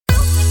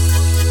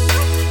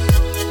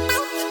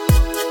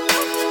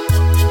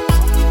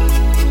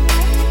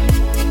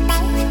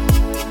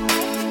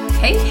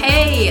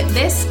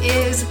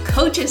is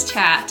Coaches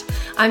Chat.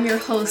 I'm your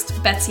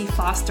host, Betsy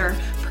Foster,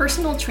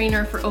 personal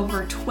trainer for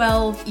over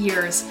 12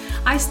 years.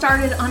 I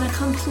started on a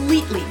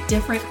completely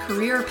different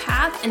career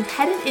path and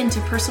headed into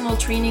personal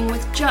training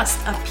with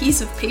just a piece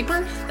of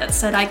paper that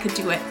said I could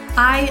do it.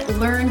 I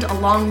learned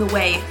along the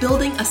way,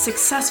 building a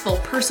successful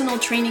personal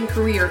training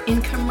career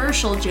in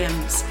commercial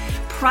gyms,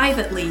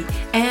 privately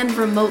and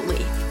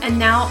remotely. And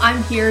now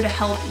I'm here to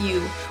help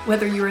you,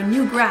 whether you're a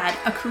new grad,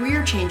 a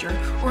career changer,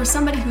 or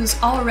somebody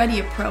who's already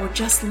a pro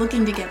just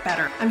looking to get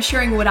better. I'm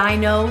sharing what I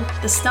know,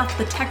 the stuff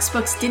the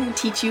textbooks didn't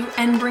teach you,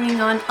 and bringing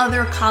on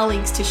other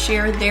colleagues to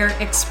share their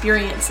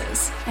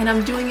experiences. And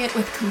I'm doing it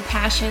with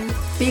compassion,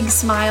 big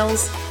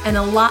smiles, and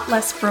a lot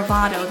less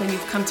bravado than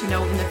you've come to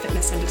know in the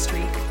fitness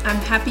industry. I'm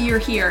happy you're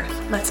here.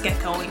 Let's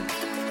get going.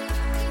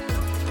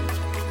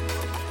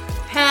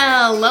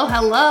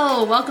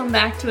 Hello. Welcome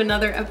back to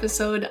another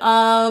episode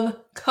of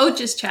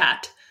Coaches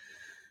Chat.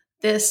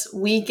 This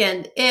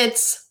weekend,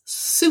 it's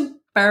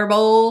Super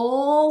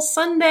Bowl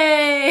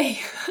Sunday.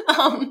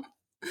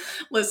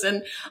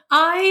 Listen,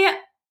 I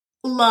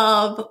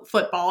love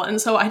football, and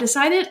so I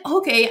decided,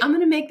 okay, I'm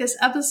going to make this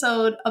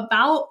episode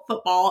about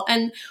football.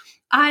 And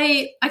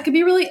I could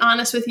be really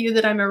honest with you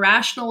that I'm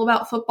irrational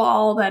about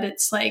football, that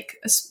it's like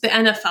the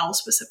NFL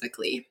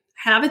specifically.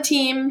 I have a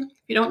team.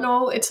 If you don't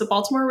know, it's the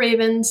Baltimore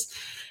Ravens,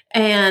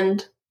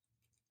 and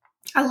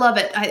I love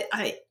it.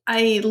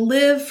 I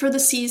live for the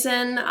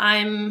season.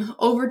 I'm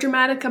over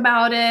dramatic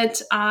about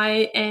it.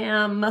 I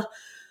am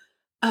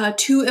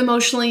too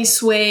emotionally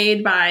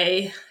swayed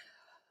by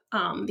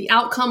the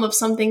outcome of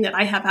something that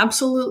I have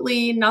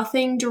absolutely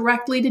nothing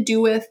directly to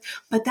do with,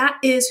 but that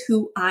is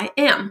who I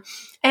am.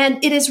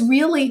 And it is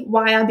really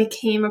why I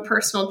became a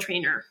personal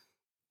trainer.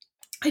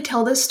 I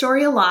tell this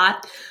story a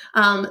lot.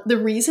 The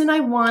reason I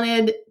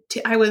wanted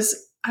to, I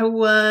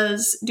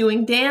was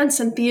doing dance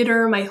and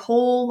theater my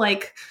whole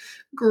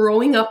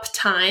growing up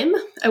time.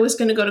 I was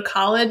going to go to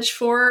college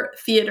for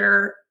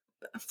theater,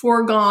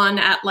 foregone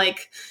at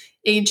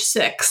age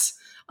 6.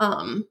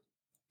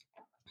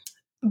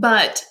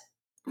 But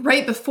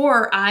right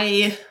before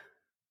I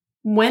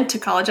went to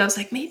college, I was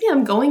like, maybe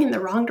I'm going in the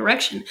wrong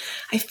direction.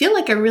 I feel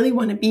like I really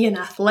want to be an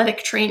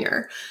athletic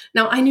trainer.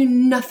 Now, I knew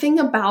nothing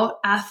about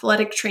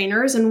athletic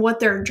trainers and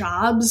what their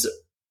jobs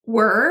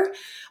were,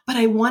 but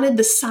I wanted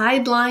the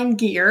sideline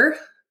gear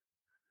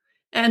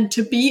and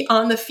to be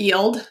on the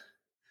field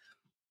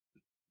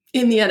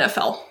in the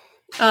NFL.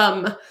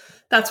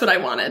 That's what I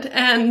wanted.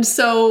 And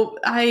so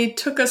I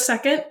took a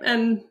second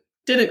and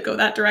didn't go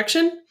that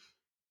direction.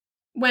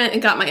 Went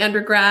and got my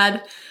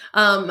undergrad.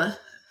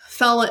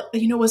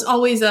 Was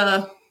always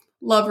a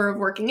lover of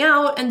working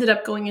out, ended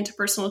up going into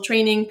personal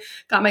training,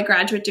 got my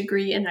graduate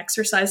degree in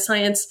exercise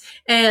science.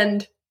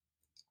 And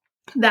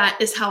that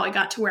is how I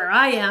got to where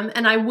I am.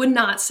 And I would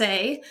not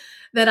say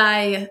that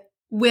I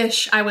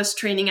wish I was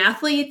training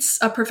athletes,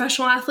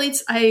 professional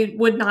athletes. I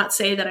would not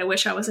say that I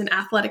wish I was an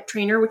athletic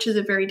trainer, which is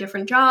a very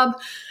different job.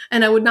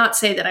 And I would not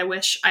say that I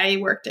wish I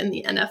worked in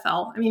the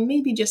NFL. I mean,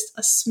 maybe just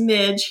a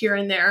smidge here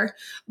and there.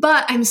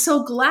 But I'm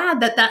so glad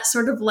that that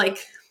sort of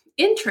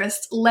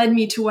interest led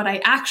me to what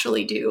I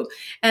actually do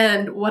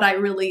and what I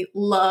really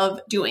love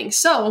doing.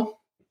 So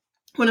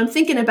when I'm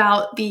thinking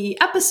about the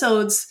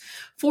episodes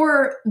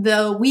for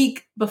the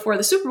week before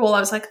the Super Bowl,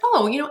 I was like,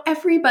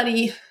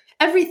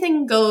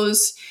 everything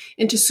goes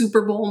into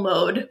Super Bowl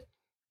mode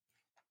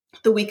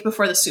the week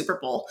before the Super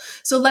Bowl.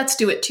 So let's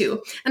do it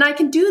too. And I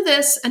can do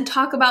this and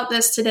talk about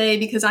this today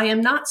because I am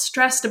not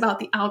stressed about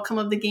the outcome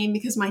of the game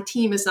because my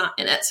team is not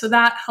in it. So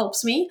that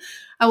helps me.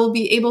 I will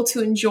be able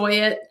to enjoy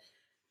it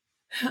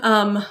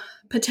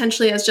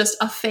potentially as just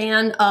a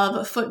fan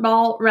of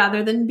football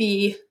rather than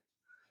be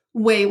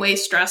way, way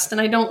stressed. And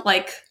I don't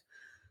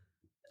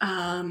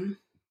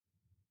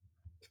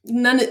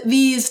none of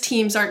these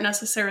teams aren't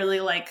necessarily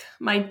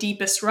my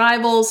deepest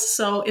rivals.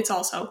 So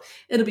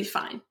it'll be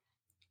fine.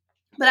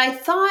 But I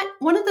thought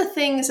one of the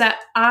things that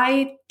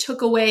I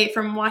took away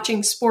from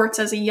watching sports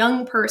as a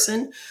young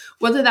person,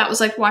 whether that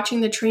was watching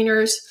the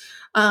trainers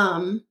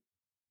in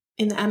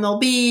the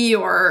MLB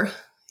or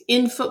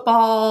in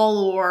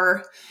football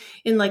or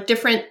in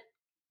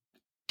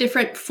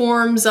different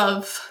forms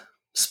of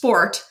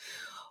sport,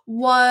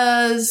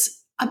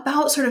 was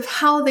about sort of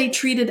how they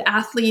treated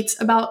athletes.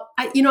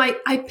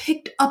 I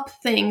picked up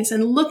things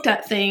and looked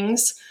at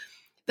things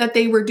that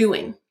they were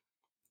doing.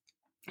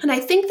 And I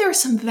think there are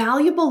some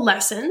valuable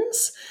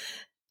lessons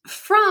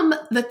from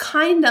the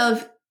kind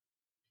of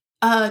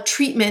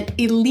treatment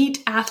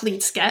elite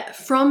athletes get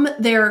from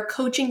their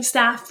coaching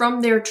staff,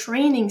 from their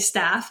training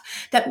staff,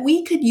 that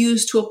we could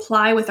use to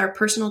apply with our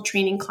personal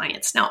training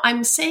clients. Now,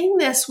 I'm saying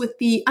this with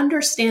the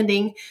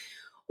understanding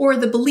or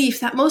the belief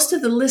that most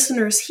of the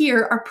listeners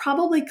here are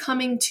probably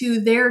coming to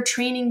their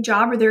training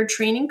job or their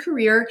training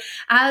career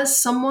as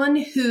someone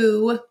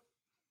who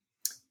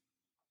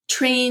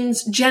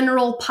trains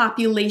general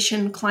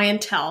population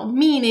clientele,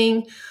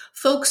 meaning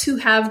folks who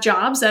have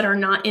jobs that are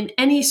not in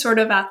any sort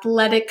of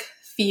athletic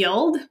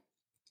field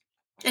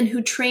and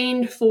who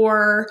trained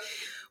for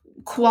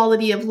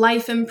quality of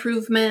life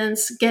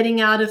improvements, getting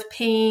out of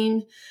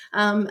pain,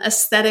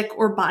 aesthetic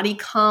or body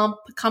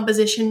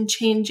composition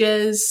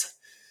changes,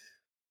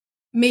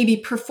 maybe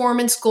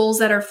performance goals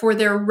that are for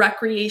their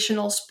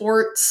recreational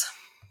sports,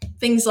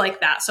 things like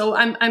that. So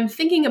I'm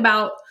thinking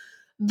about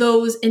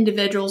those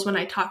individuals when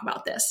I talk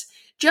about this.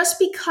 Just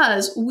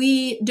because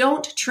we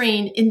don't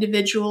train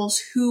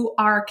individuals who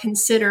are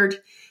considered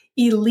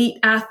elite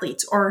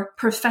athletes or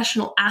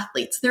professional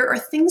athletes, there are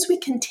things we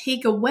can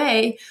take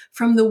away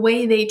from the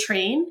way they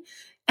train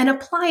and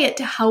apply it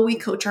to how we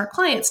coach our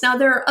clients. Now,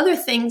 there are other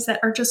things that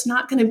are just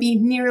not going to be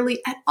nearly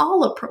at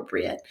all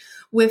appropriate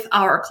with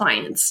our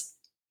clients.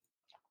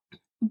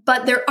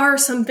 But there are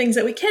some things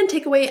that we can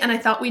take away, and I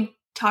thought we'd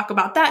talk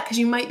about that because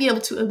you might be able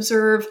to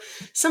observe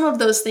some of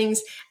those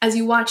things as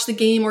you watch the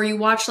game, or you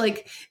watch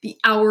like the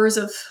hours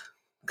of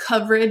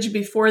coverage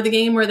before the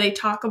game where they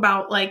talk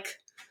about like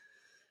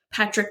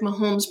Patrick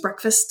Mahomes'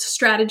 breakfast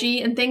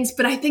strategy and things.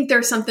 But I think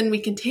there's something we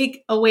can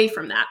take away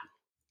from that.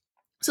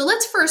 So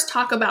let's first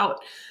talk about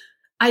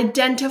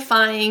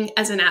identifying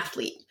as an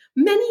athlete.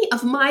 Many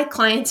of my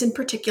clients in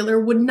particular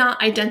would not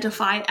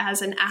identify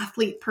as an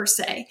athlete per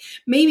se.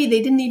 Maybe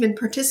they didn't even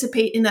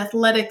participate in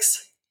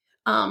athletics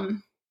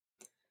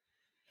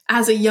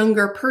as a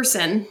younger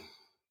person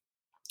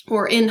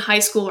or in high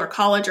school or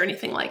college or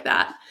anything like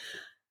that.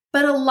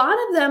 But a lot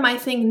of them, I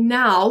think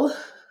now,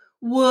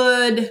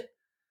 would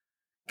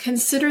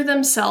consider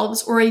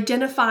themselves or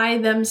identify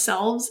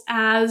themselves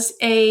as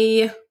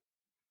a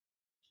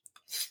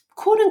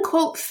quote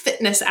unquote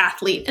fitness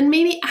athlete. And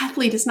maybe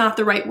athlete is not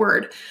the right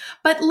word.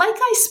 But like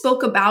I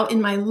spoke about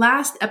in my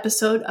last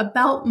episode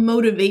about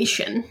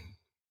motivation,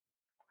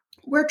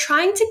 we're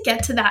trying to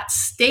get to that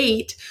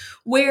state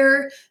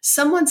where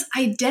someone's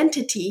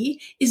identity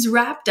is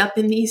wrapped up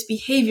in these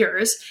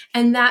behaviors.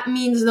 And that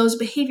means those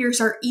behaviors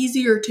are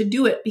easier to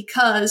do it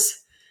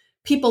because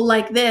people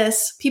like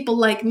this, people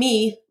like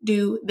me,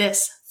 do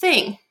this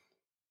thing.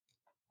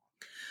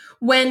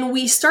 When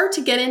we start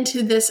to get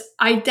into this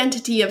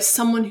identity of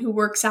someone who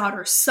works out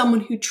or someone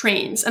who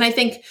trains, and I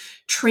think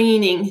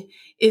training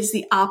is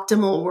the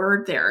optimal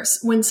word there.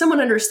 When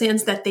someone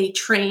understands that they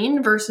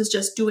train versus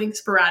just doing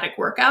sporadic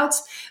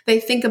workouts,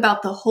 they think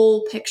about the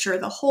whole picture,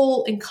 the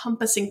whole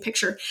encompassing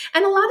picture.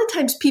 And a lot of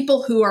times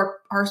people who are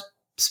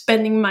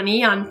spending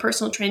money on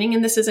personal training,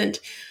 and this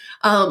isn't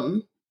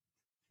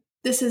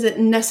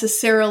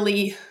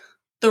necessarily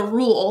the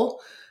rule,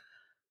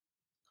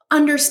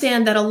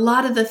 understand that a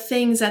lot of the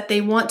things that they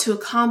want to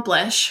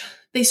accomplish,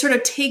 they sort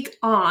of take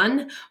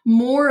on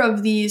more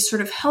of these sort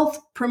of health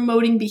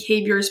promoting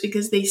behaviors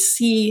because they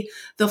see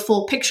the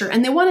full picture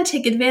and they want to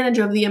take advantage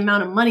of the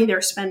amount of money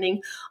they're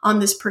spending on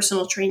this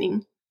personal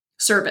training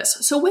service.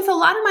 So with a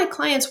lot of my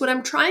clients, what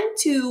I'm trying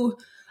to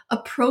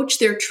approach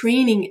their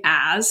training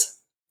as,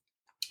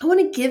 I want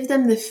to give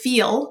them the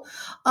feel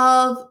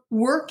of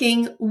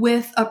working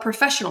with a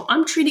professional.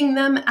 I'm treating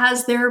them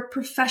as their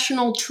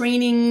professional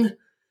training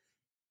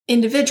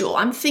individual.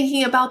 I'm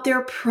thinking about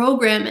their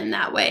program in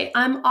that way.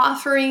 I'm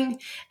offering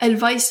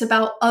advice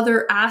about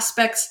other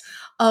aspects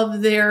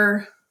of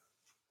their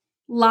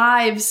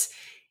lives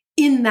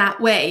in that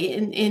way,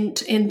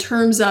 in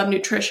terms of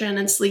nutrition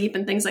and sleep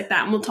and things like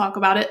that. And we'll talk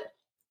about it.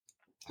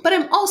 But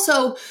I'm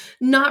also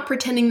not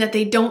pretending that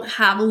they don't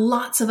have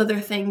lots of other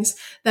things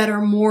that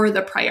are more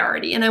the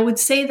priority. And I would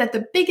say that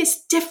the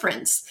biggest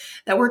difference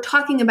that we're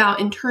talking about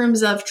in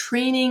terms of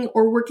training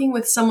or working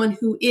with someone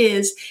who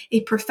is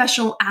a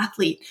professional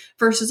athlete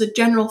versus a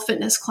general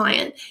fitness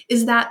client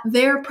is that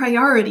their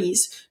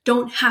priorities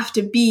don't have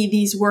to be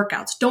these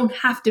workouts, don't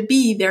have to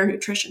be their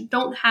nutrition,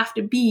 don't have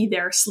to be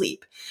their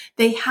sleep.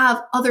 They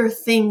have other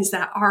things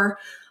that are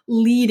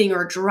leading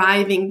or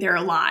driving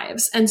their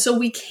lives. And so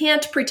we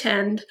can't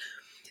pretend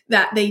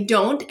that they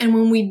don't. And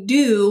when we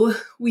do,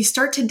 we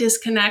start to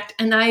disconnect.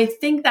 And I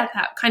think that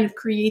that kind of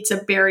creates a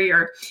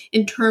barrier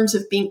in terms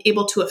of being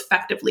able to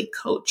effectively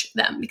coach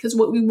them, because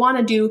what we want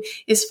to do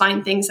is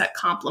find things that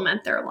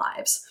complement their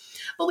lives.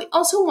 But we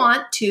also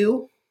want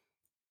to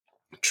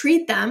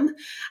treat them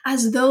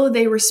as though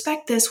they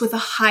respect this with a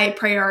high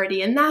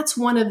priority. And that's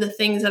one of the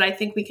things that I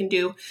think we can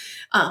do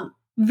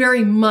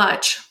very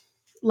much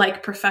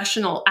like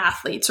professional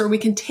athletes, or we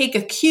can take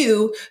a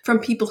cue from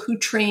people who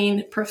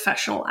train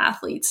professional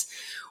athletes.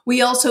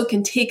 We also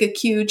can take a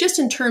cue just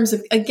in terms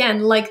of,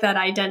 again, like that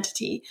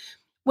identity.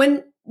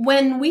 When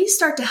we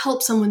start to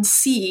help someone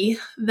see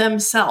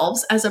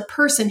themselves as a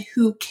person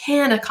who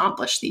can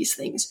accomplish these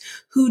things,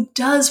 who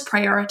does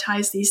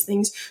prioritize these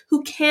things,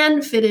 who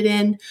can fit it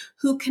in,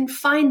 who can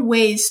find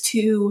ways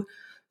to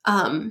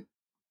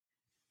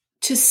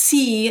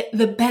see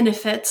the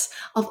benefits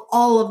of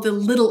all of the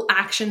little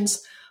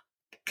actions,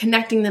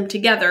 connecting them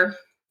together,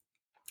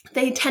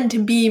 they tend to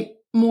be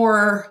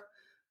more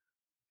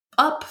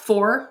up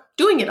for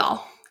doing it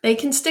all. They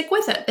can stick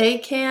with it. They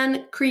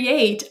can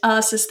create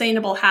a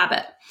sustainable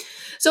habit.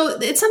 So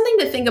it's something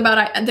to think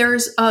about.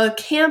 There's a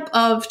camp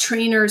of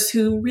trainers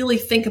who really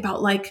think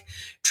about like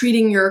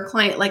treating your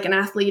client like an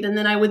athlete. And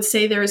then I would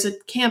say there's a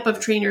camp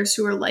of trainers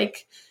who are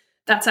like,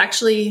 that's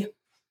actually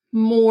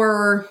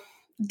more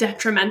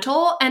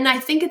detrimental. And I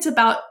think it's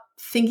about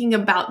thinking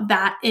about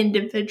that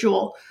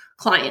individual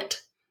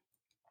client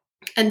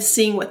and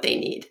seeing what they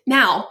need.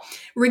 Now,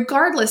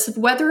 regardless of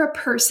whether a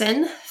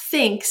person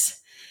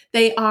thinks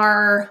they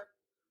are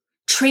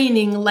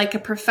training like a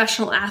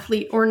professional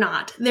athlete or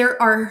not,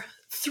 there are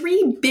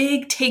 3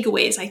 big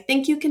takeaways I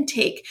think you can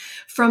take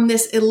from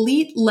this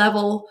elite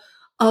level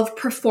of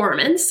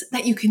performance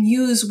that you can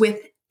use with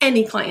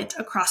any client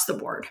across the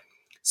board.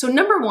 So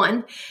number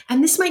 1,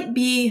 and this might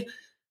be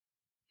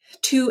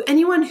to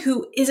anyone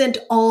who isn't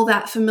all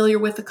that familiar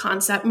with the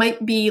concept,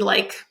 might be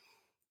like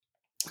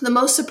the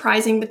most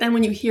surprising, but then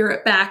when you hear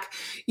it back,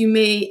 it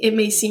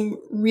may seem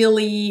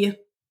really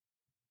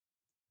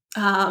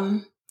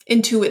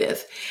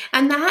intuitive.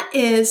 And that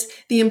is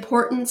the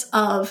importance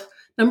of,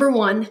 number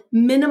 1,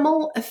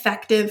 minimal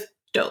effective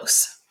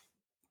dose.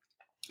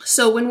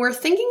 So when we're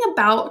thinking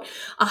about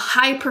a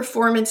high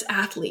performance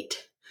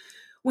athlete,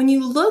 when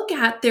you look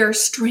at their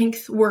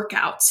strength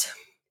workouts,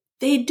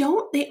 they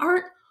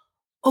aren't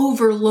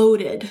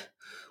overloaded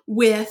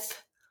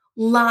with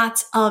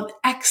lots of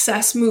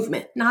excess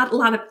movement, not a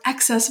lot of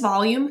excess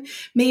volume.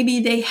 Maybe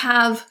they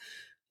have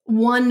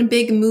 1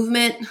 big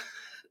movement,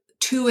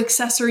 2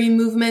 accessory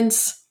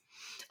movements,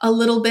 a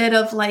little bit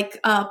of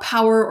like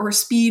power or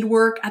speed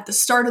work at the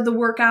start of the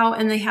workout,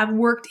 and they have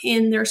worked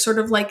in their sort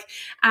of like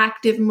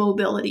active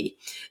mobility.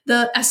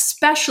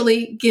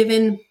 Especially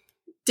given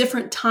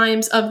different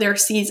times of their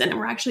season, and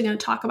we're actually going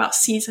to talk about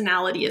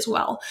seasonality as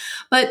well.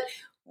 But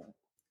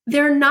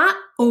they're not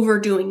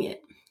overdoing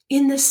it.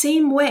 In the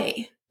same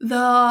way,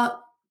 the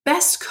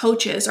best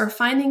coaches are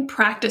finding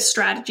practice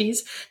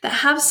strategies that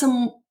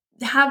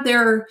have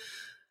their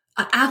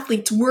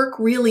athletes work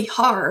really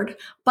hard,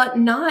 but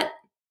not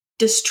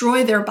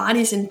destroy their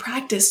bodies in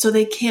practice so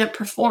they can't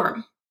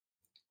perform.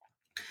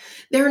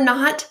 They're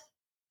not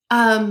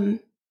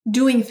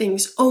doing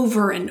things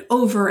over and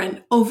over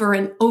and over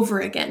and over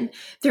again.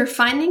 They're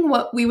finding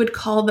what we would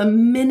call the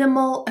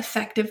minimal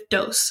effective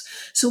dose.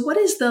 So what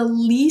is the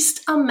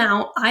least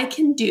amount I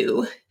can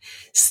do,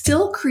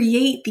 still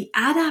create the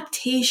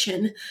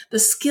adaptation, the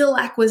skill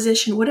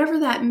acquisition, whatever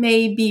that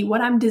may be,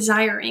 what I'm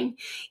desiring,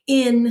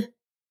 in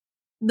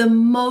the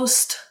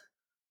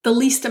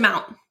least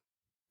amount.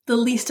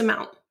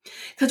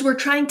 Because we're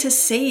trying to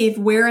save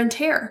wear and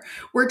tear.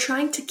 We're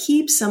trying to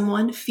keep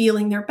someone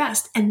feeling their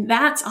best. And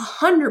that's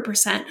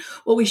 100%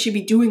 what we should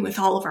be doing with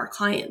all of our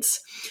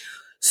clients.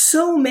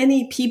 So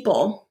many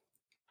people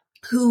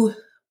who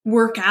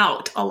work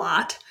out a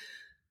lot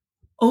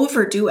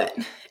overdo it.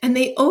 And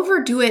they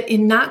overdo it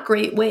in not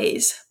great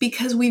ways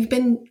because we've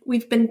been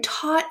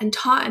taught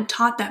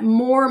that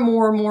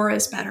more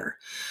is better.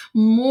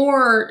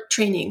 More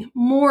training,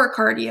 more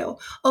cardio.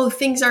 Oh,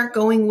 things aren't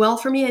going well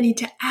for me. I need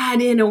to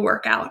add in a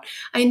workout.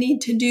 I need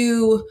to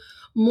do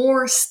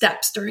more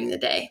steps during the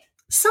day.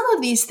 Some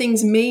of these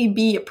things may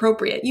be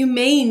appropriate. You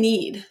may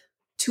need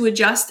to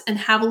adjust and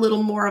have a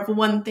little more of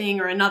one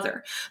thing or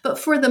another. But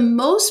for the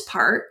most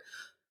part,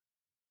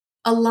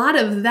 a lot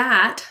of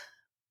that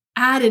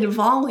added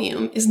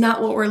volume is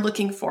not what we're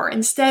looking for.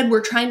 Instead,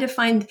 we're trying to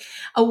find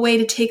a way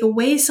to take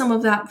away some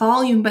of that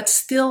volume, but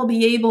still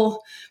be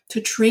able to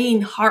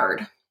train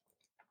hard.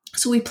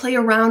 So we play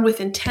around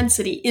with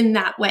intensity in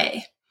that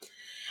way.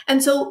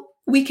 And so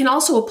we can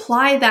also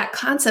apply that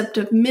concept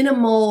of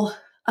minimal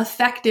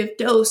effective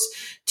dose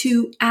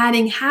to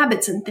adding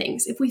habits and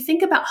things. If we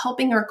think about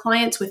helping our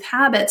clients with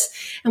habits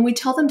and we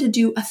tell them to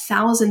do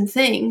 1,000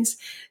 things,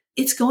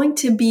 it's going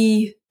to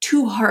be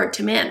too hard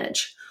to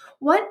manage.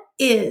 What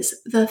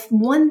is the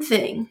one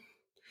thing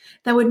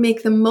that would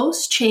make the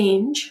most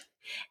change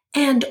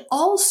and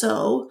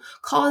also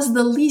cause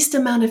the least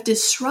amount of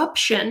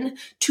disruption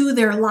to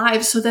their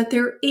lives so that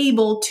they're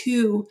able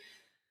to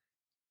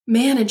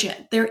manage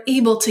it? They're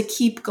able to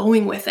keep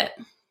going with it.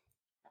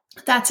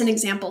 That's an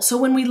example. So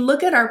when we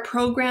look at our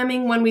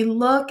programming, when we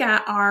look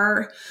at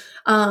our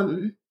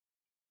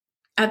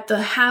at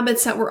the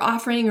habits that we're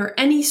offering or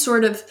any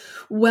sort of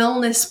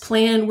wellness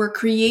plan we're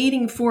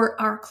creating for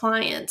our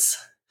clients,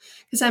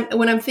 because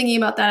when I'm thinking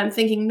about that, I'm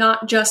thinking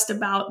not just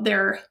about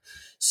their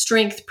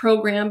strength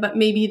program, but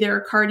maybe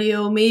their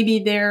cardio, maybe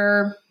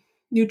their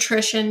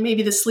nutrition,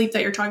 maybe the sleep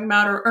that you're talking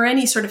about, or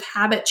any sort of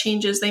habit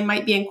changes they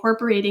might be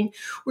incorporating.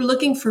 We're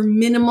looking for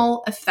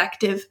minimal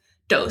effective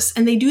dose.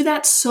 And they do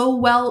that so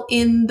well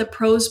in the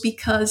pros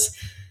because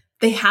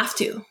they have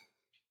to.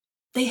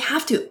 They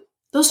have to.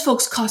 Those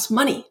folks cost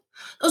money.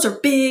 Those are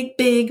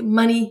big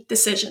money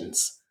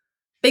decisions.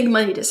 Big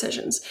money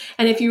decisions.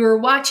 And if you were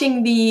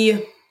watching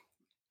the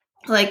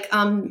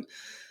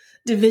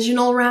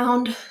divisional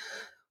round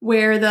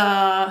where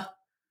the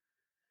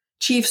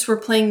Chiefs were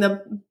playing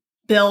the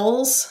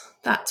Bills,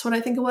 that's what I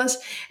think it was.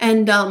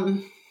 And,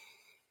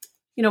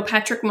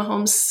 Patrick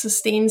Mahomes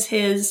sustains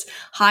his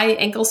high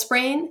ankle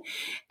sprain,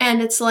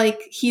 and it's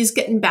like he's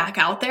getting back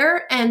out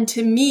there. And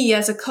to me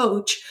as a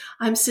coach,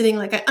 I'm sitting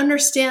like, I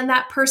understand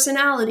that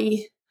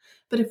personality,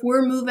 but if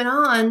we're moving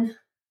on,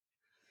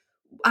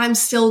 I'm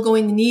still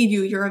going to need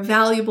you. You're a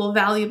valuable,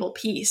 valuable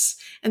piece.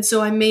 And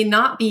so I may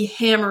not be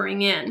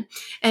hammering in.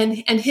 And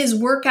his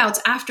workouts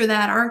after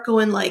that aren't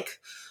going like,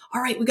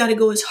 all right, we got to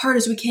go as hard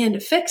as we can to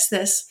fix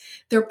this.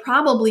 They're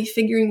probably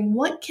figuring,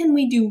 what can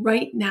we do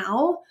right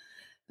now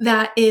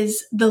that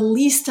is the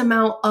least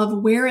amount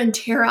of wear and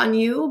tear on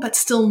you, but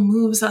still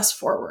moves us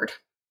forward?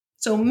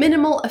 So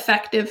minimal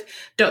effective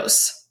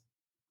dose.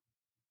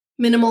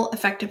 Minimal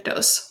effective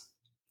dose.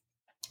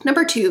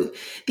 Number 2,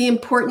 the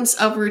importance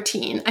of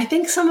routine. I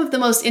think some of the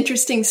most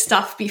interesting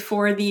stuff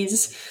before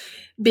these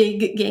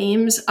big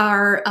games is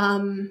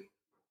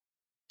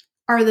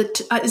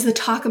the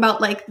talk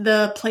about like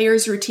the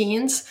players'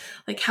 routines,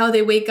 like how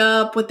they wake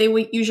up, what they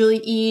usually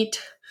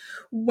eat,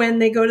 when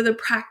they go to the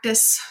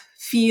practice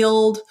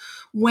field,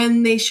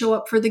 when they show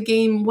up for the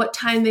game, what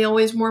time they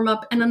always warm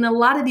up. And in a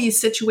lot of these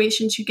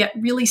situations, you get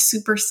really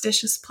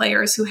superstitious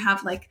players who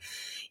have like,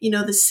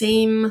 the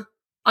same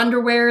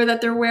underwear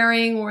that they're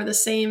wearing or the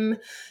same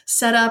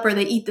setup, or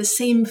they eat the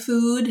same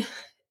food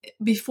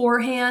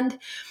beforehand.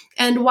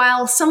 And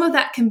while some of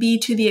that can be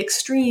to the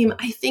extreme,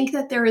 I think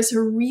that there is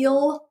a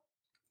real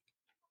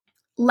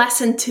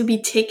lesson to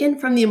be taken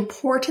from the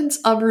importance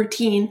of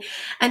routine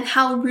and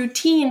how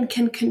routine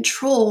can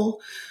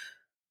control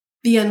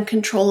the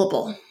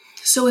uncontrollable.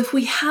 So if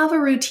we have a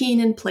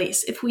routine in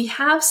place, if we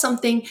have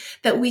something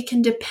that we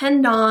can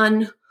depend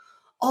on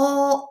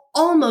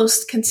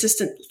almost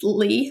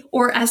consistently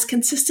or as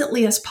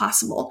consistently as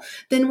possible,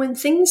 then when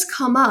things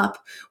come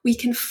up, we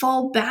can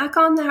fall back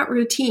on that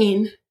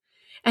routine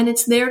and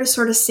it's there to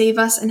sort of save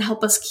us and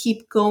help us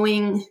keep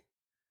going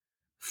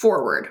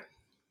forward.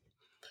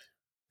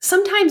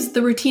 Sometimes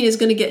the routine is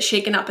going to get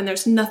shaken up and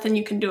there's nothing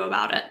you can do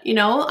about it.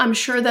 I'm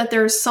sure that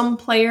there's some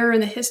player in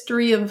the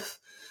history of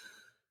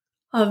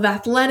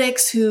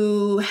athletics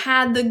who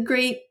had the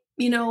great,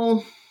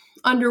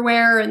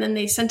 underwear, and then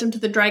they sent them to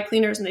the dry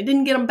cleaners and they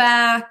didn't get them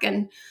back.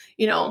 And,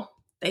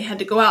 they had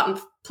to go out and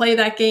play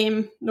that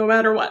game no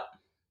matter what.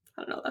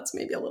 I don't know. That's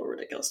maybe a little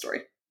ridiculous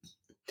story.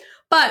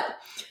 But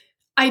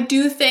I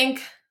do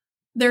think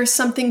there's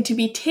something to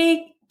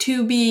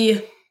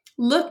be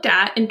looked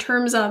at in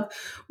terms of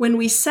when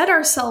we set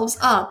ourselves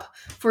up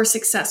for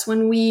success,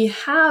 when we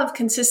have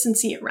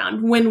consistency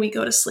around when we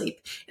go to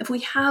sleep, if we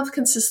have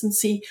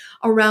consistency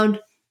around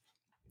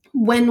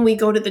when we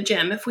go to the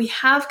gym, if we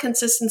have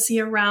consistency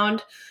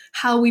around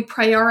how we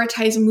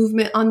prioritize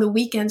movement on the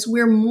weekends,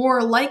 we're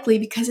more likely,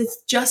 because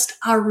it's just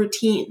our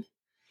routine.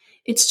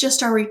 It's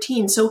just our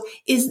routine. So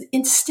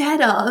instead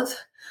of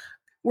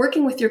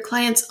working with your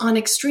clients on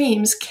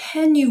extremes,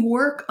 can you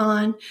work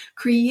on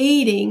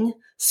creating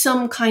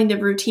some kind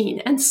of routine?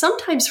 And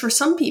sometimes for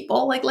some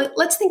people, like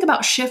let's think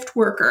about shift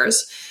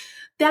workers,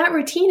 that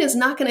routine is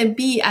not going to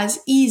be as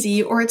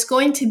easy, or it's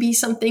going to be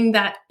something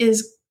that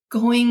is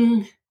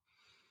going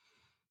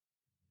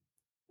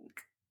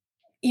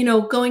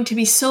to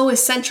be so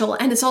essential,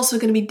 and it's also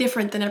going to be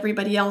different than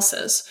everybody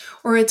else's,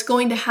 or it's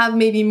going to have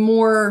maybe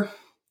more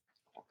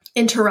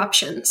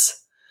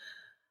interruptions.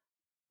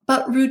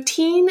 But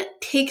routine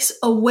takes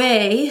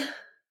away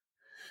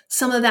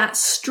some of that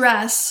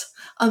stress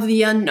of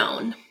the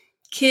unknown.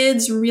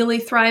 Kids really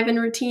thrive in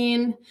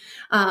routine.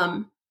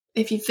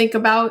 If you think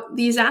about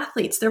these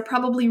athletes, they're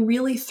probably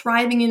really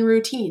thriving in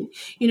routine.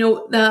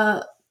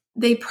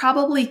 They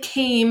probably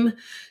came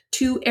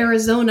to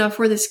Arizona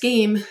for this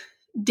game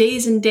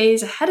days and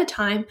days ahead of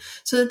time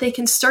so that they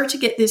can start to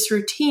get this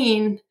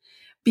routine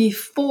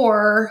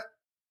before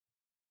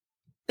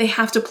they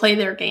have to play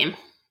their game.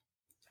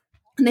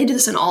 And they do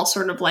this in all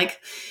sort of like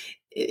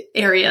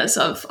areas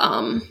of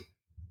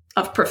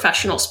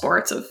professional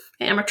sports, of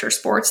amateur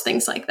sports,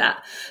 things like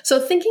that. So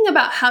thinking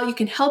about how you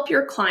can help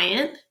your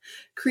client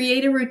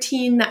create a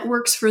routine that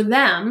works for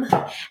them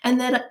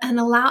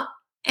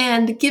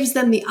and gives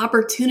them the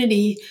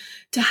opportunity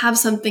to have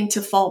something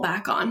to fall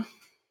back on.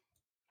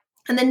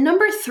 And then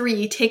number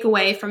 3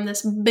 takeaway from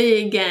this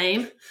big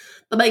game,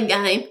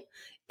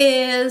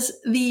 is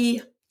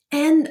the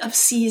end of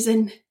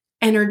season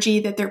energy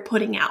that they're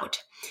putting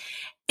out.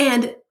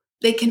 And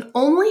they can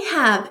only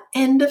have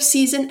end of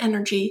season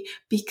energy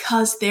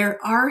because there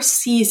are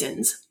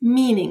seasons,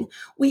 meaning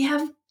we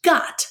have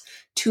got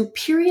to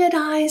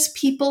periodize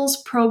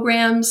people's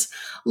programs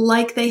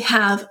like they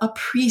have a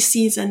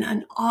preseason,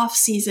 an off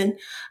season,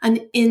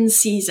 an in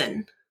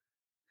season,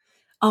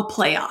 a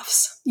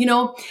playoffs,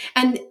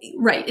 and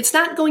right. It's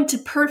not going to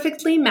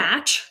perfectly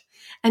match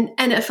an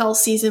NFL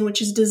season,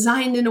 which is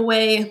designed in a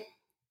way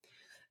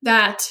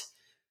that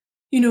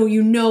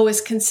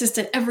is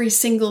consistent every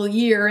single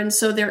year. And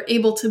so they're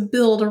able to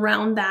build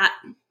around that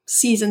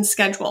season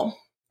schedule.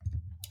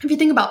 If you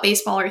think about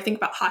baseball, or you think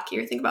about hockey,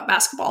 or you think about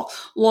basketball,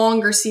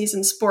 longer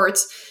season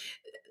sports,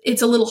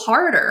 it's a little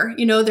harder.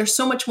 There's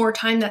so much more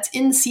time that's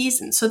in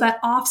season. So that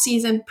off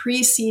season,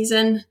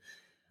 preseason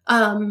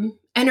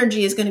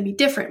energy is going to be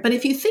different. But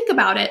if you think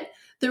about it,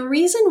 the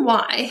reason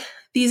why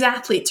these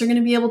athletes are going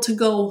to be able to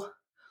go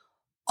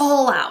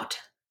all out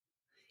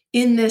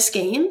in this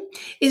game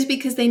is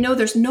because they know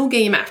there's no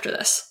game after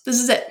this. This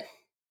is it.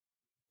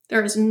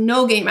 There is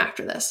no game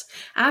after this.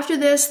 After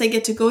this, they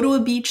get to go to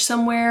a beach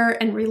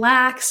somewhere and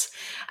relax.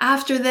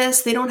 After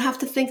this, they don't have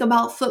to think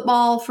about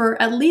football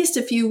for at least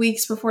a few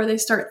weeks before they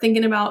start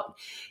thinking about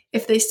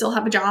if they still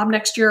have a job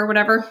next year or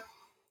whatever.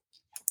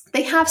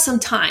 They have some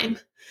time.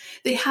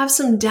 They have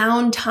some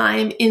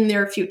downtime in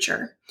their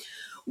future.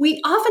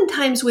 We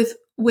oftentimes with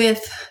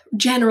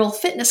general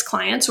fitness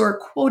clients or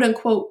quote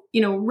unquote,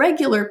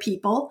 regular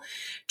people,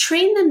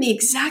 train them the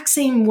exact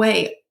same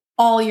way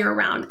all year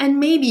round. And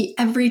maybe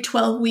every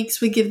 12 weeks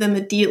we give them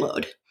a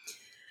deload.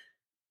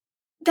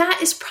 That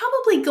is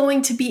probably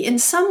going to be in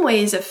some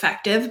ways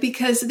effective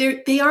because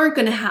they aren't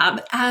going to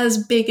have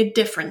as big a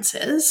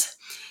differences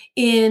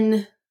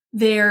in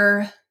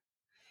their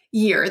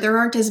year. There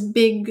aren't as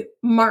big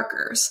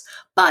markers.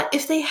 But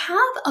if they have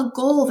a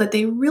goal that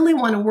they really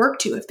want to work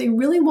to, if they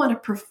really want to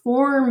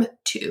perform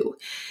to,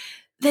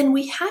 then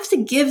we have to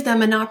give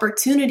them an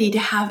opportunity to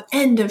have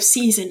end of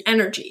season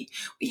energy.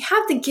 We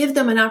have to give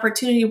them an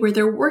opportunity where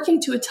they're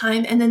working to a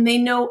time and then they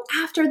know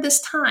after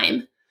this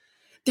time,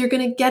 they're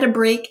going to get a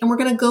break and we're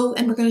going to go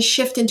and we're going to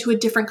shift into a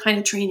different kind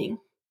of training.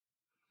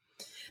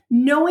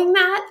 Knowing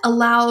that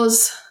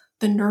allows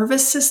the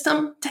nervous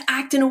system to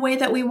act in a way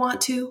that we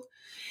want to.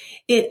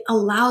 It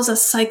allows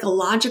us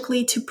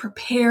psychologically to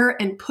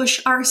prepare and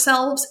push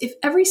ourselves. If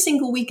every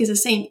single week is the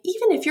same,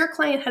 even if your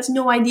client has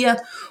no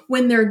idea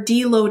when their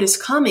deload is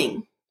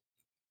coming,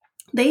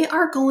 they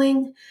are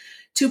going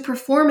to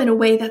perform in a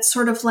way that's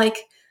sort of like,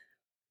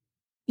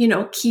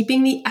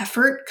 keeping the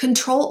effort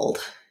controlled.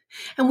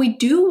 And we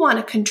do want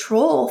to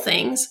control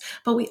things,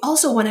 but we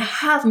also want to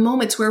have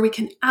moments where we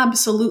can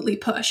absolutely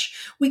push.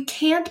 We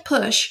can't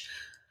push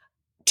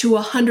to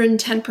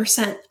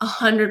 110%,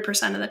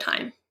 100% of the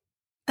time.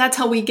 That's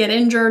how we get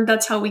injured.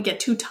 That's how we get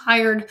too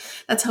tired.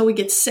 That's how we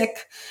get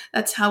sick.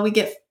 That's how we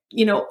get,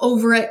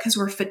 over it because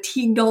we're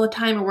fatigued all the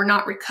time and we're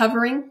not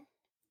recovering.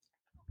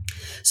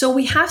 So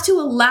we have to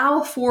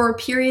allow for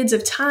periods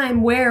of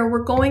time where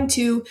we're going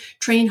to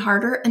train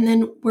harder and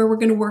then where we're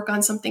going to work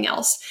on something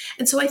else.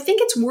 And so I think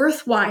it's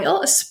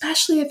worthwhile,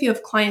 especially if you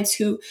have clients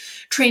who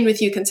train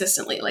with you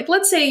consistently. Like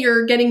let's say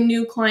you're getting a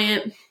new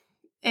client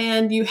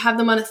and you have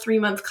them on a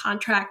 3-month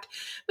contract.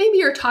 Maybe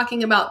you're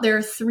talking about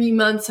their 3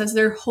 months as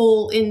their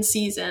whole in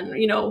season,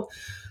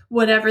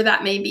 whatever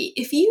that may be.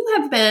 If you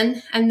have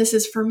been, and this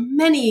is for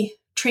many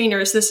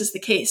trainers, this is the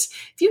case.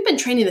 If you've been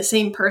training the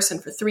same person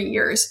for 3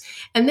 years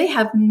and they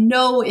have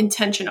no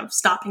intention of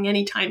stopping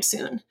anytime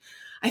soon,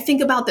 I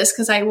think about this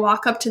because I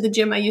walk up to the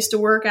gym I used to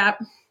work at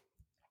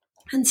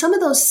and some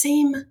of those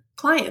same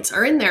clients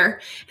are in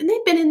there and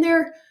they've been in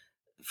there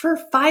for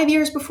 5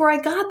 years before I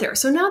got there.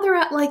 So now they're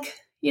at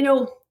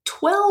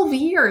 12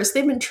 years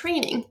they've been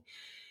training.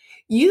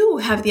 You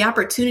have the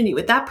opportunity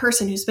with that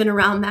person who's been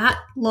around that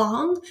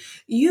long,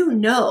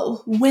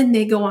 when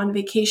they go on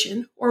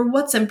vacation or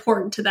what's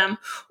important to them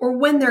or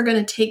when they're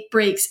going to take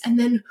breaks. And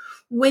then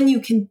when you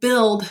can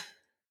build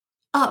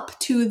up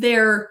to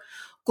their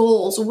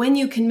goals, when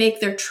you can make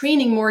their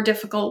training more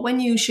difficult, when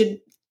you should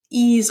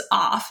ease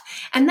off.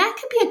 And that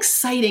can be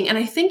exciting. And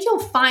I think you'll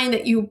find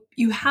that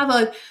you have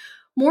a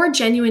more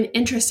genuine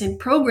interest in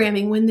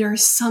programming when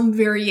there's some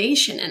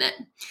variation in it.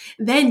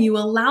 Then you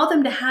allow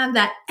them to have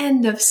that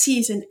end of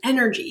season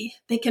energy.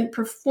 They can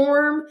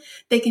perform,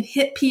 they can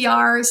hit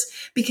PRs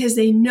because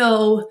they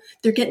know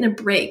they're getting a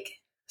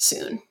break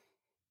soon.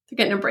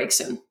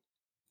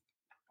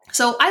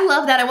 So I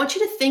love that. I want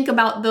you to think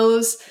about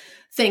those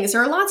things.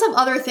 There are lots of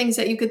other things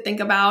that you could think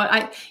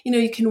about.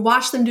 You can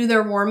watch them do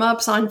their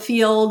warm-ups on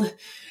field.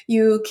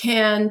 You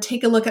can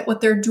take a look at what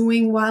they're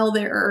doing while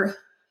they're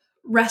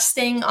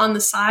resting on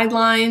the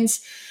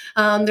sidelines.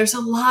 There's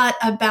a lot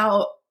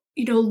about,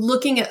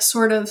 looking at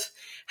sort of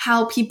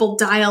how people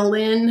dial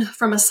in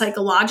from a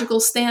psychological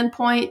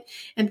standpoint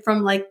and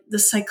from the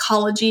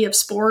psychology of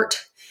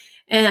sport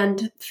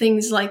and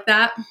things like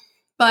that,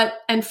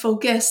 and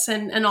focus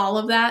and all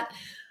of that.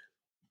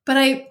 But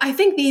I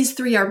think these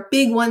 3 are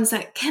big ones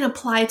that can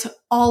apply to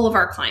all of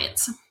our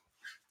clients.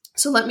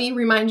 So let me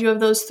remind you of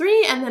those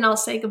 3, and then I'll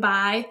say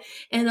goodbye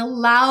and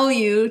allow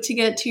you to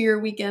get to your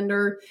weekend.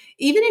 Or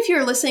even if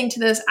you're listening to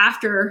this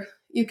after,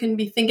 you can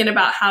be thinking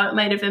about how it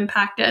might have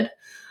impacted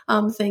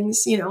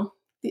things.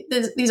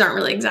 These aren't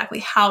really exactly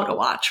how to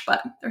watch,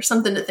 but there's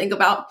something to think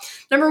about.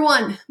 Number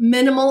 1,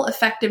 minimal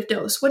effective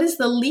dose. What is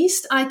the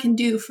least I can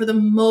do for the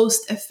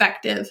most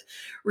effective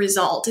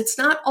result? It's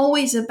not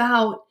always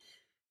about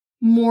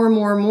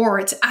more.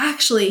 It's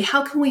actually,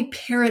 how can we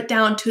pare it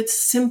down to its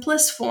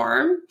simplest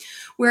form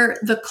where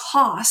the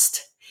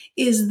cost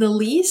is the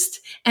least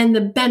and the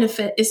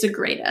benefit is the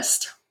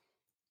greatest?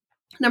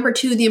 Number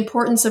 2, the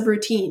importance of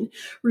routine.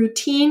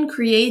 Routine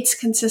creates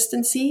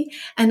consistency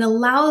and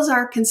allows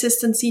our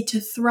consistency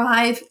to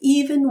thrive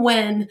even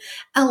when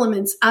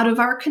elements out of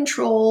our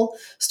control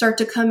start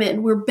to come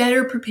in. We're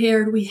better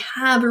prepared. We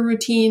have a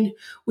routine.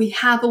 We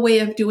have a way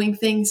of doing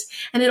things.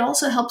 And it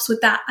also helps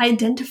with that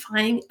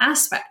identifying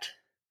aspect.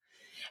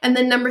 And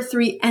then number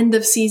 3, end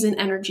of season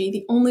energy.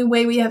 The only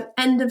way we have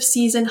end of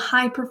season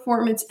high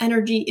performance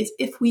energy is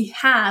if we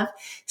have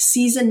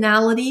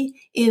seasonality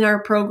in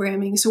our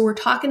programming. So we're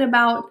talking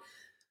about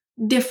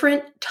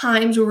different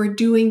times where we're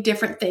doing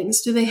different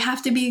things. Do they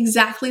have to be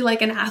exactly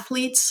like an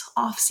athlete's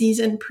off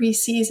season,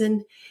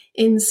 preseason,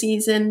 in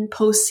season,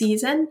 post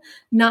season?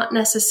 Not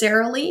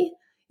necessarily.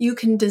 You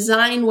can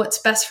design what's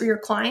best for your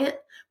client.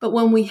 But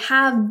when we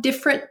have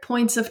different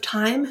points of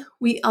time,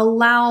 we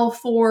allow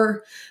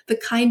for the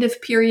kind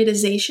of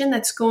periodization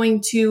that's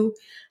going to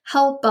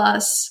help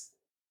us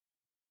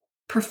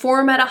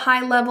perform at a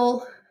high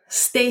level,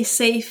 stay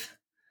safe,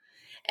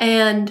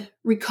 and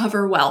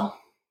recover well.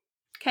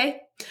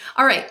 Okay?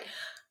 All right.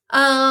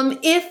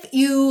 If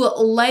you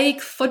like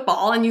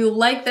football and you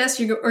like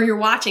this or you're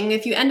watching,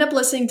 if you end up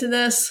listening to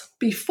this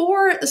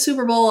before the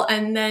Super Bowl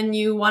and then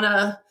you want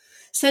to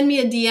send me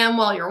a DM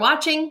while you're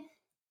watching,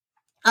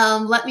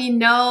 let me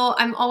know.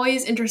 I'm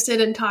always interested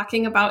in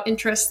talking about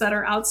interests that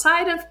are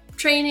outside of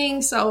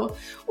training.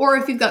 Or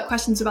if you've got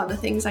questions about the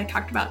things I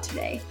talked about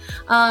today,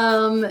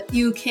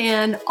 you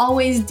can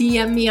always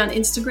DM me on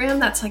Instagram.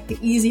 That's like the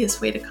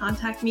easiest way to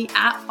contact me,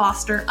 at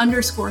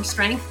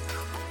Foster_strength.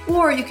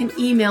 Or you can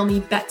email me,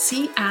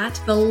 Betsy, at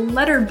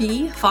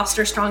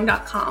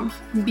fosterstrong.com,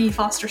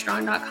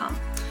 bfosterstrong.com.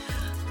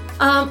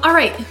 All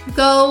right,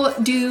 go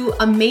do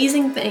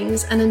amazing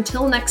things. And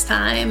until next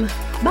time,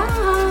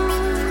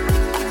 bye.